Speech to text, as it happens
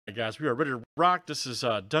Guys, we are ready to rock. This is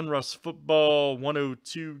Donruss Football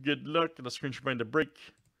 102. Good luck. Let's screen share the break.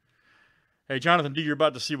 Hey, Jonathan D, you're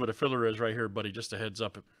about to see what a filler is right here, buddy. Just a heads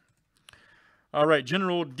up. All right,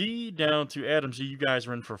 General D down to Adams E. You guys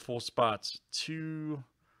are in for full spots 2,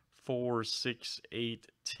 4, 6, 8,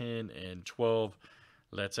 10, and 12.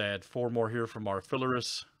 Let's add 4 more here from our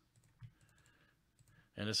fillerists.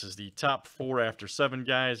 And this is the top 4 after 7,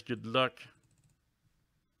 guys. Good luck.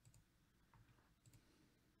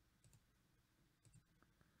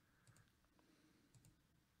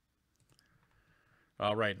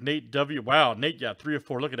 All right, Nate W. Wow, Nate got 3 or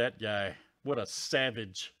 4. Look at that guy. What a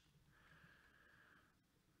savage.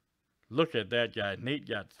 Look at that guy. Nate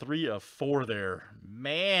got 3 of 4 there.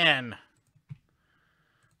 Man.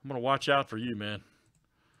 I'm going to watch out for you, man.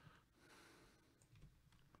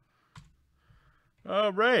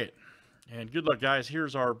 All right. And good luck, guys.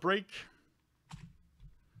 Here's our break.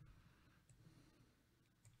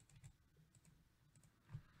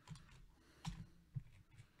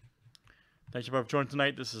 Thanks everybody for joining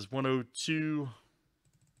tonight. This is 102.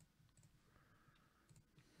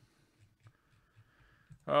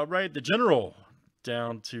 All right, the General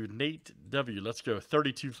down to Nate W. Let's go.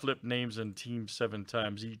 32 flip names and teams 7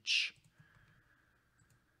 times each.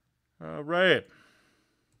 All right.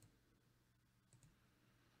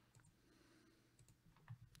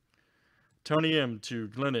 Tony M to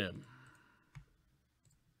Glenn M.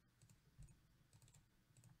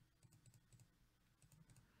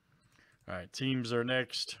 All right, teams are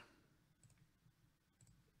next.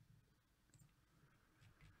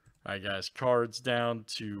 All right, guys, cards down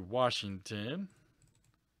to Washington.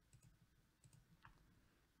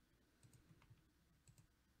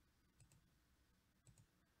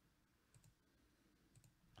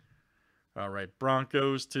 All right,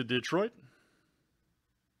 Broncos to Detroit.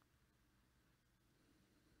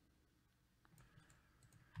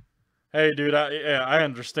 Hey, dude, I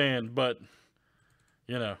understand, but,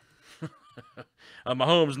 you know,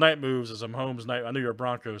 Mahomes' night moves is Mahomes' night. I know you're a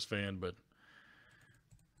Broncos fan, but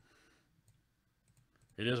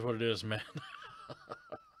it is what it is, man.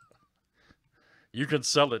 You can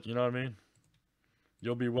sell it, you know what I mean?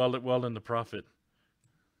 You'll be well in the profit.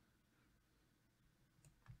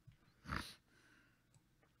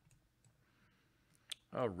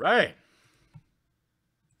 All right.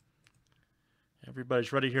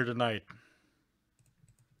 Everybody's ready here tonight.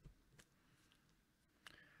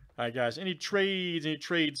 All right, guys. Any trades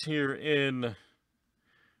here in the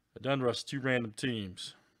Donruss 2 random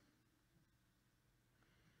teams?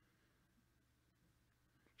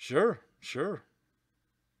 Sure.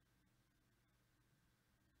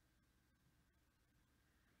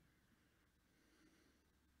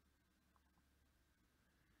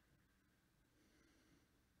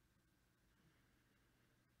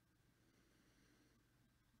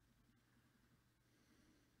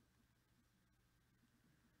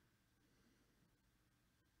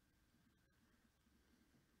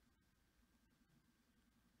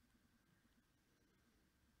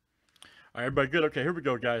 All right, everybody good? Okay, here we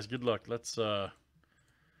go, guys. Good luck. Let's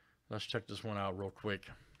check this one out real quick.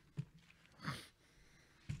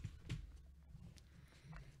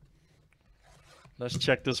 Let's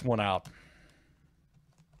check this one out.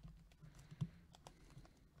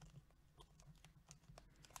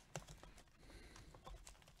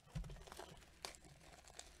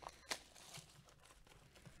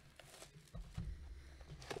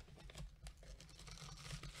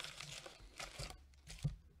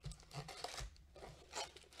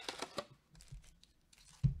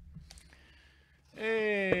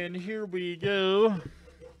 And here we go.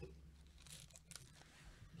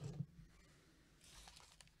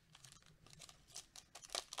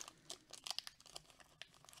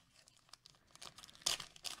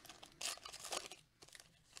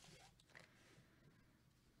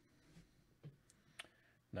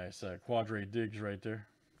 Nice Quadre Diggs right there.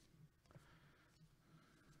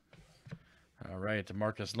 All right, to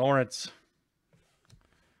Marcus Lawrence.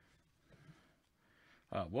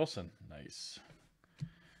 Wilson, nice.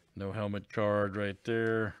 No helmet card right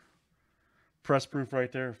there. Press proof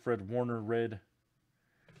right there. Fred Warner, red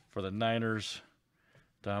for the Niners.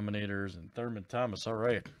 Dominators and Thurman Thomas. All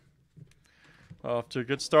right. Off to a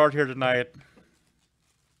good start here tonight.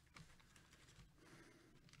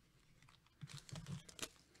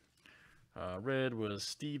 Red was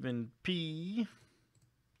Stephen P.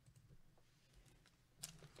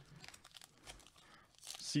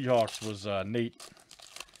 Seahawks was Nate.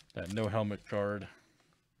 That no helmet card.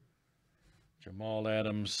 Jamal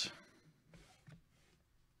Adams.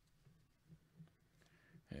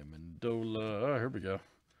 Amendola. Oh, here we go.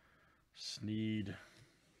 Sneed.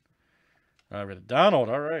 All right, Donald.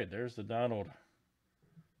 All right, there's the Donald.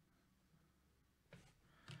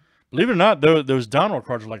 Believe it or not, those Donald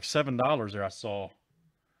cards are like $7 there. I saw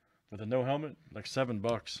with a no helmet, like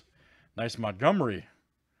 $7. Nice Montgomery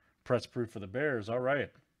press proof for the Bears. All right,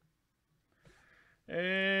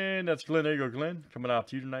 and that's Glenn. There you go, Glenn. Coming out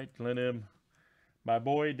to you tonight, Glenn M. My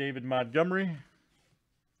boy David Montgomery.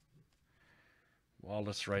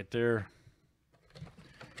 Wallace right there.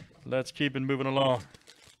 Let's keep it moving along.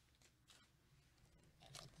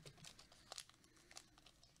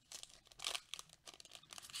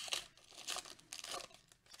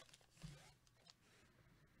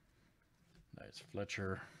 Nice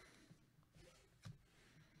Fletcher.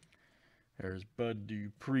 There's Bud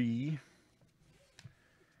Dupree.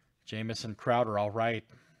 Jamison Crowder, all right.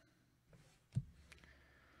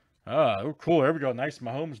 Oh, cool. There we go. Nice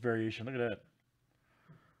Mahomes variation. Look at that.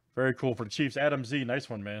 Very cool for the Chiefs. Adam Z, nice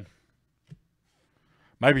one, man.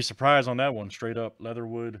 Might be surprised on that one. Straight up.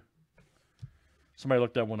 Leatherwood. Somebody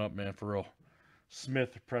look that one up, man, for real.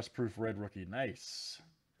 Smith, press proof red rookie. Nice.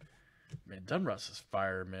 Man, Donruss is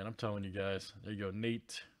fire, man. I'm telling you guys. There you go,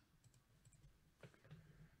 Nate.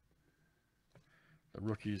 The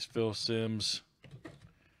rookies, Phil Sims.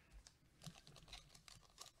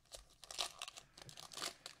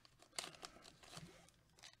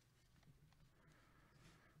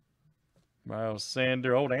 Miles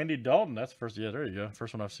Sander. Old Andy Dalton. That's the first. Yeah, there you go.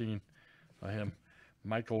 First one I've seen by him.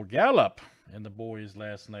 Michael Gallup and the boys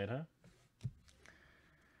last night, huh?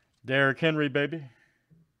 Derrick Henry, baby.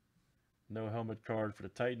 No helmet card for the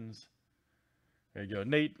Titans. There you go,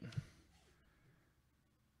 Nate.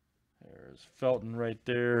 There's Felton right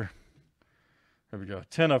there. There we go.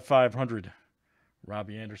 10 of 500.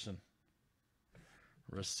 Robbie Anderson.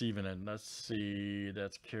 Receiving it. Let's see.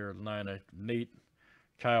 That's Carolina. Nate.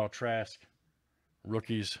 Kyle Trask.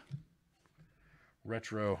 Rookies.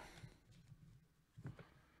 Retro.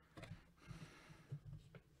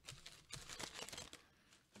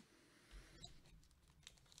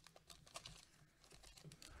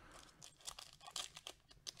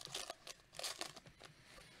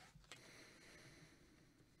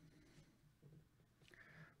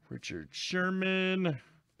 Richard Sherman.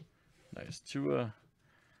 Nice Tua.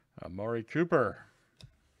 Amari Cooper.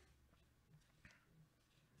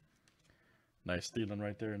 Nice Thielen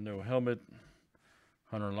right there. No helmet.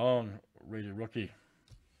 Hunter Long. Rated rookie.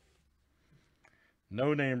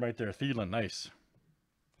 No name right there. Thielen. Nice.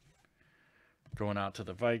 Going out to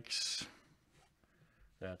the Vikes.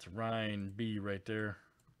 That's Ryan B right there.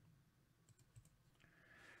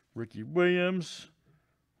 Ricky Williams.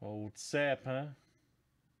 Old Sap, huh?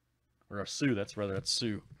 Or a Sue. That's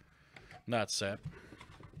Sue. Not Sap.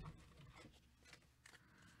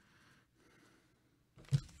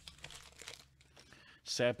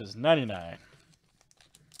 Sap is 99.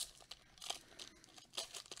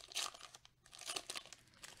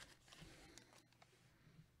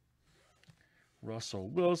 Russell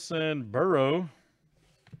Wilson, Burrow,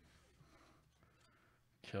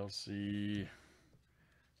 Kelsey,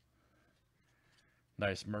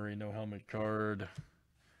 nice Murray, no helmet card,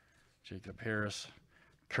 Jacob Harris,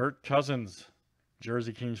 Kirk Cousins,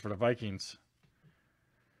 Jersey Kings for the Vikings.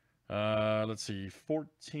 Let's see,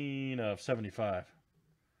 14 of 75.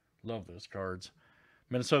 Love those cards.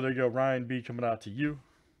 Minnesota, there you go. Ryan B coming out to you.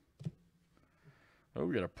 Oh,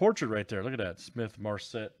 we got a portrait right there. Look at that. Smith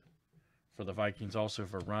Marset for the Vikings, also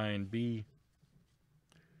for Ryan B.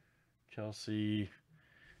 Kelsey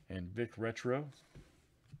and Vic Retro.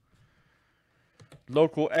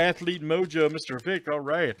 Local athlete mojo, Mr. Vic. All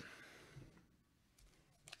right.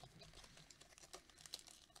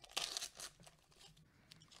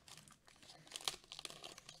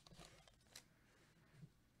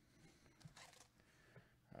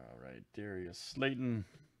 Darius Slayton.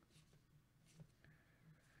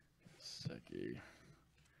 Secchi.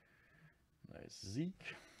 Nice Zeke.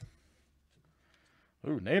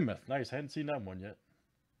 Ooh, Namath. Nice. Hadn't seen that one yet.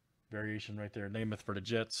 Variation right there. Namath for the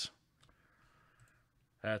Jets.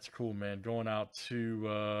 That's cool, man. Going out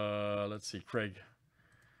to, let's see, Craig.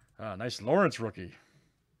 Nice Lawrence rookie.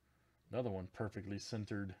 Another one perfectly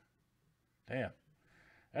centered. Damn.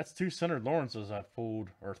 That's 2 centered Lawrences I've pulled,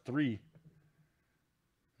 or 3.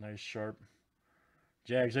 Nice sharp.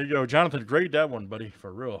 Jags, there you go. Jonathan, grade that one, buddy,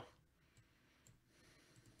 for real.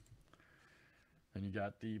 And you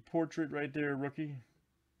got the portrait right there, rookie,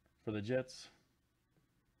 for the Jets.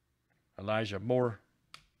 Elijah Moore.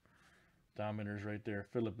 Dominators right there.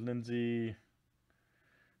 Philip Lindsay.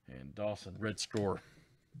 And Dawson, red score.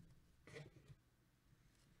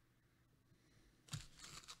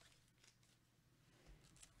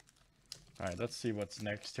 All right, let's see what's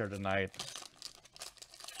next here tonight.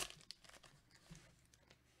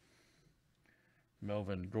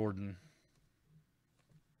 Melvin Gordon.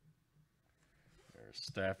 There's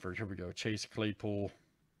Stafford. Here we go. Chase Claypool.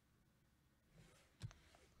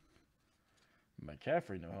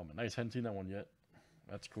 McCaffrey, no helmet. Nice. Hadn't seen that one yet.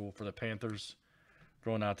 That's cool for the Panthers.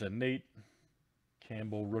 Going out to Nate.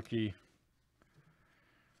 Campbell, rookie.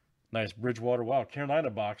 Nice Bridgewater. Wow, Carolina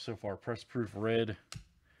box so far. Press proof red.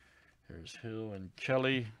 Here's Hill and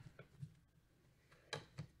Kelly.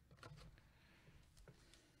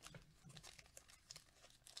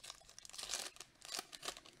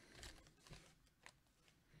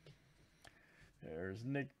 There's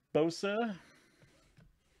Nick Bosa.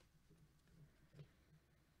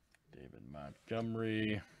 David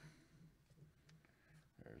Montgomery.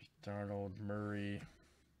 There's Darnold, Murray.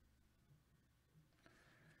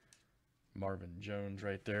 Marvin Jones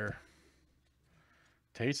right there.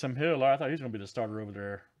 Taysom Hill. I thought he was going to be the starter over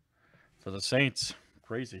there for the Saints.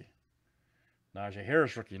 Crazy. Najee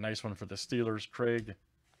Harris rookie. Nice one for the Steelers. Craig.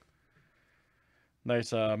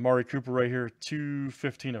 Nice Amari Cooper right here.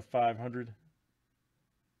 215 of 500.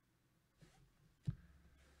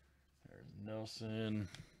 There's Nelson.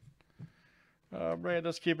 All right,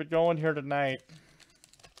 let's keep it going here tonight.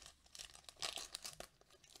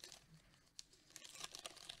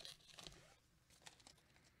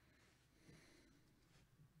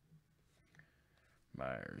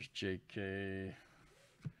 Myers, J.K.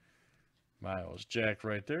 Miles Jack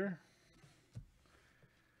right there.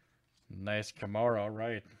 Nice Kamara, all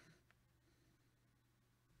right.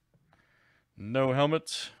 No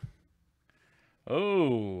helmets.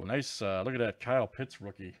 Oh, nice. Look at that Kyle Pitts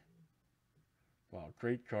rookie. Wow,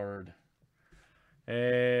 great card.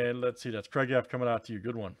 And let's see, that's Craig F coming out to you.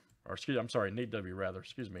 Good one. Or excuse, I'm sorry, Nate W rather.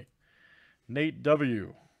 Excuse me. Nate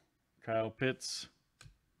W. Kyle Pitts.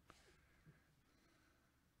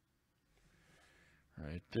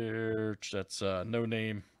 Right there. That's no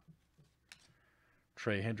name.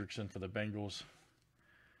 Trey Hendrickson for the Bengals.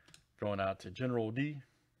 Going out to General D.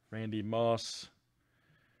 Randy Moss.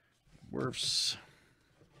 Wirfs.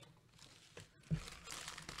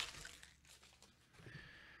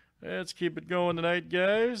 Let's keep it going tonight,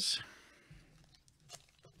 guys.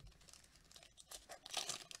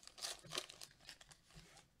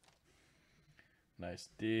 Nice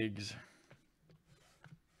Diggs.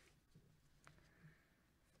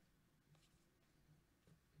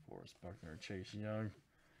 Forrest Buckner, Chase Young,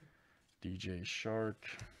 DJ Shark,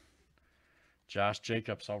 Josh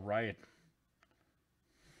Jacobs, all right.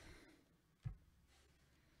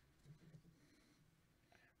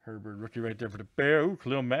 Herbert, rookie right there for the Bears. Ooh,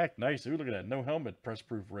 Khalil Mack, nice. Ooh, look at that. No helmet, press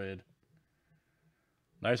proof red.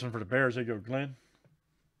 Nice one for the Bears. There you go, Glenn.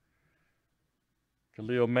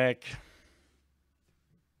 Khalil Mack.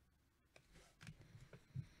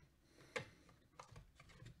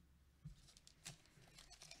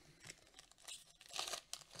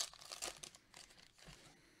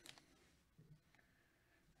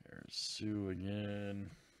 Sue again.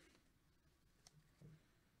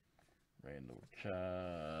 Randall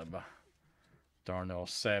Cobb. Darnell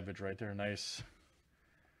Savage right there. Nice.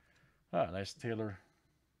 Nice Taylor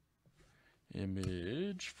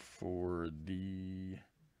image for the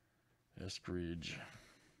Eskridge.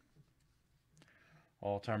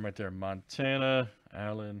 All time right there. Montana.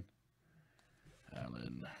 Allen.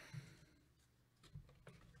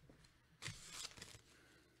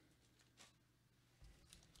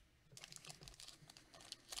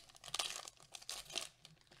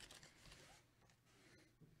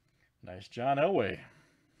 Nice John Elway.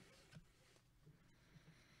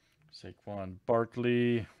 Saquon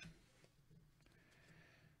Barkley.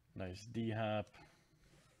 Nice D-Hop.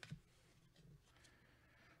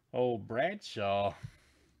 Oh, Bradshaw.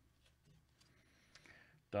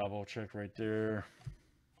 Double check right there.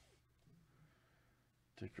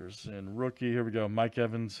 Dickerson rookie. Here we go. Mike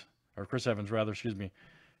Evans. Or Chris Evans, rather. Excuse me.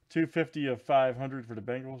 250 of 500 for the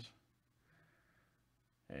Bengals.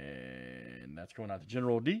 And that's going out to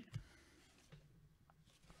General D.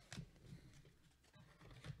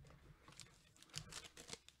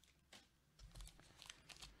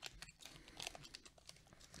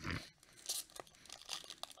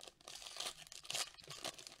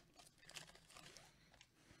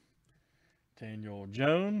 Daniel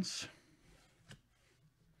Jones.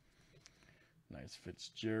 Nice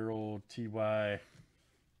Fitzgerald. T.Y.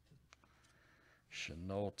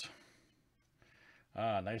 Chenault.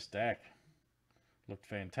 Nice stack. Looked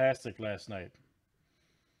fantastic last night.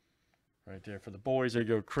 Right there for the boys. There you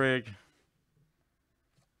go, Craig.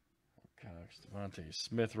 Cox, Devontae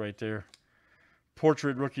Smith right there.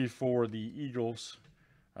 Portrait rookie for the Eagles.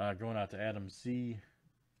 Going out to Adam Z.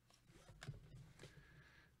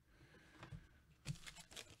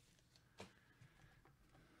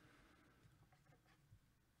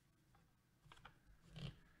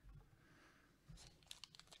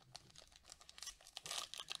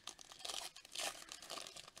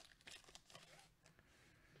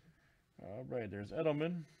 All right, there's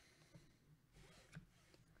Edelman.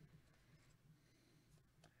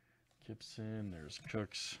 Gibson, there's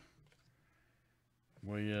Cooks.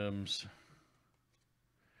 Williams.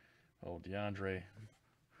 Oh, DeAndre.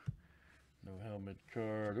 No helmet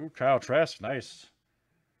card. Ooh, Kyle Trask, nice.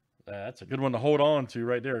 That's a good one to hold on to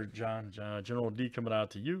right there, John. General D coming out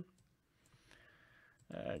to you.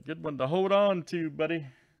 Good one to hold on to, buddy.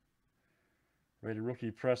 Rated rookie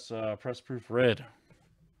press proof red.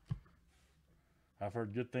 I've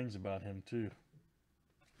heard good things about him too.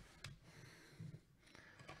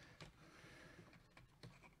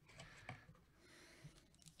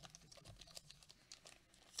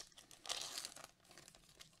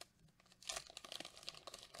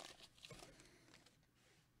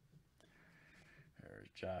 There's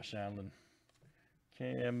Josh Allen,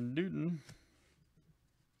 Cam Newton,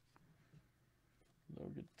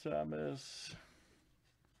 Logan Thomas.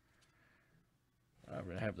 I'm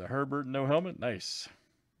going to have the Herbert, no helmet. Nice.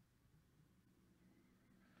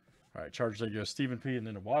 All right, Chargers, there goes Stephen P. And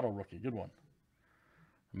then a Waddle rookie. Good one.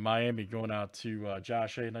 Miami going out to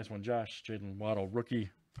Josh A. Nice one, Josh. Jalen Waddle rookie.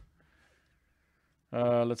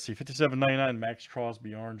 Let's see, 57.99 Max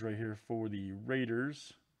Crosby orange right here for the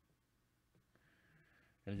Raiders.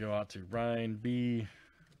 Going to go out to Ryan B.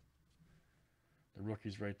 The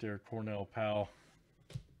rookies right there, Cornell Powell.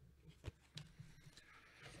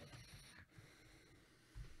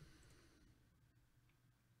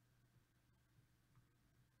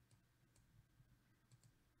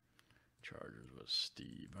 Chargers was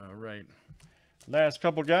Steve. All right. Last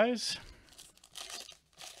couple guys.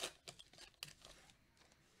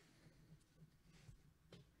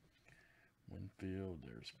 Winfield.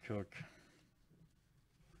 There's Cook.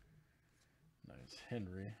 Nice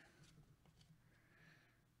Henry.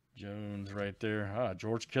 Jones right there.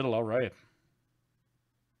 George Kittle. All right.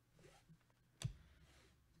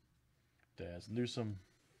 Daz Newsome.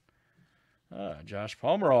 Josh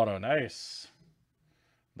Palmer auto. Nice.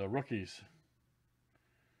 The rookies.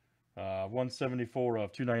 174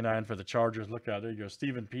 of 299 for the Chargers. Look out. There you go.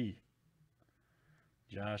 Stephen P.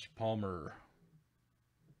 Josh Palmer.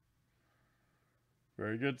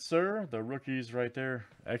 Very good, sir. The rookies right there.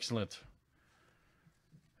 Excellent.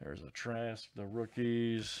 There's a Trask. The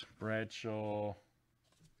rookies. Bradshaw. All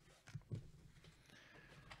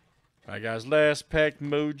right, guys. Last pack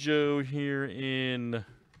mojo here in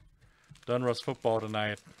Donruss football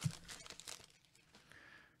tonight.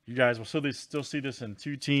 You guys will still see this in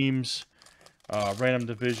 2 teams, random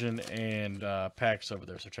division, and packs over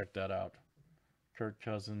there. So check that out. Kirk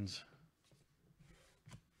Cousins.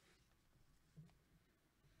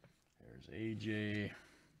 There's AJ.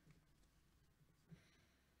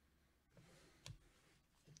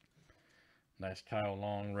 Nice Kyle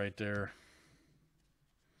Long right there.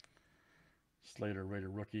 Slater Raider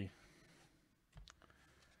rookie.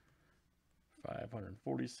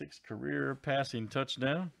 546 career passing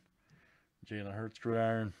touchdown. Jalen Hurts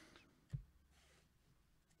gridiron.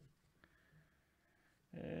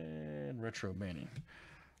 And retro Manning.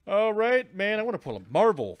 All right, man. I want to pull a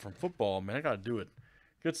Marvel from football, man. I got to do it.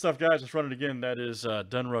 Good stuff, guys. Let's run it again. That is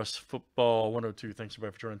Donruss Football 102. Thanks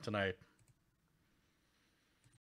everybody for joining tonight.